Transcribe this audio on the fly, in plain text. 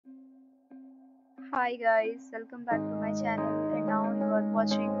Hi guys, welcome back to my channel and now you are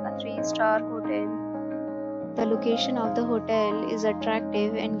watching a 3-star hotel. The location of the hotel is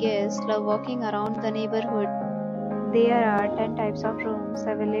attractive and guests love walking around the neighborhood. There are 10 types of rooms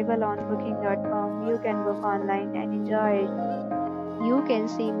available on booking.com. You can book online and enjoy it. You can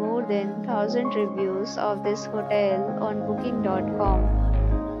see more than 1000 reviews of this hotel on booking.com.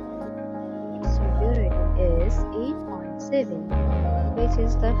 Its review rating is 8.7, which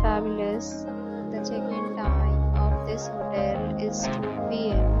is the fabulous. The check-in time of this hotel is 2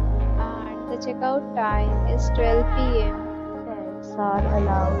 p.m. and the check-out time is 12 p.m. Pets are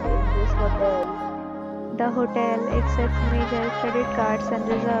allowed in this hotel. The hotel accepts major credit cards and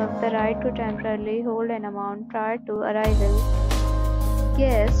reserves the right to temporarily hold an amount prior to arrival.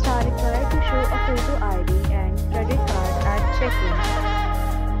 Guests are required to show a photo ID and credit card at check-in.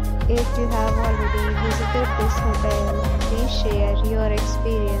 If you have already visited this hotel, please share your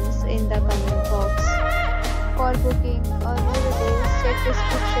experience in the comment box. For booking or more details, check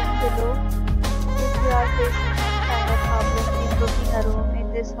description below. If you are facing any kind of problem in booking a room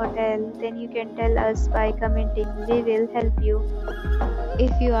in this hotel, then you can tell us by commenting. We will help you.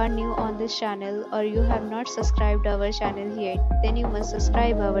 If you are new on this channel or you have not subscribed our channel yet, then you must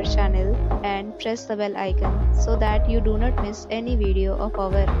subscribe our channel and press the bell icon so that you do not miss any video of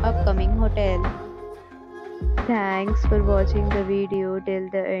our upcoming hotel. Thanks for watching the video till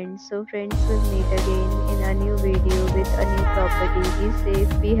the end. So friends, will meet again in a new video with a new property. Be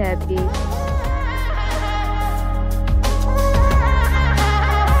safe, be happy.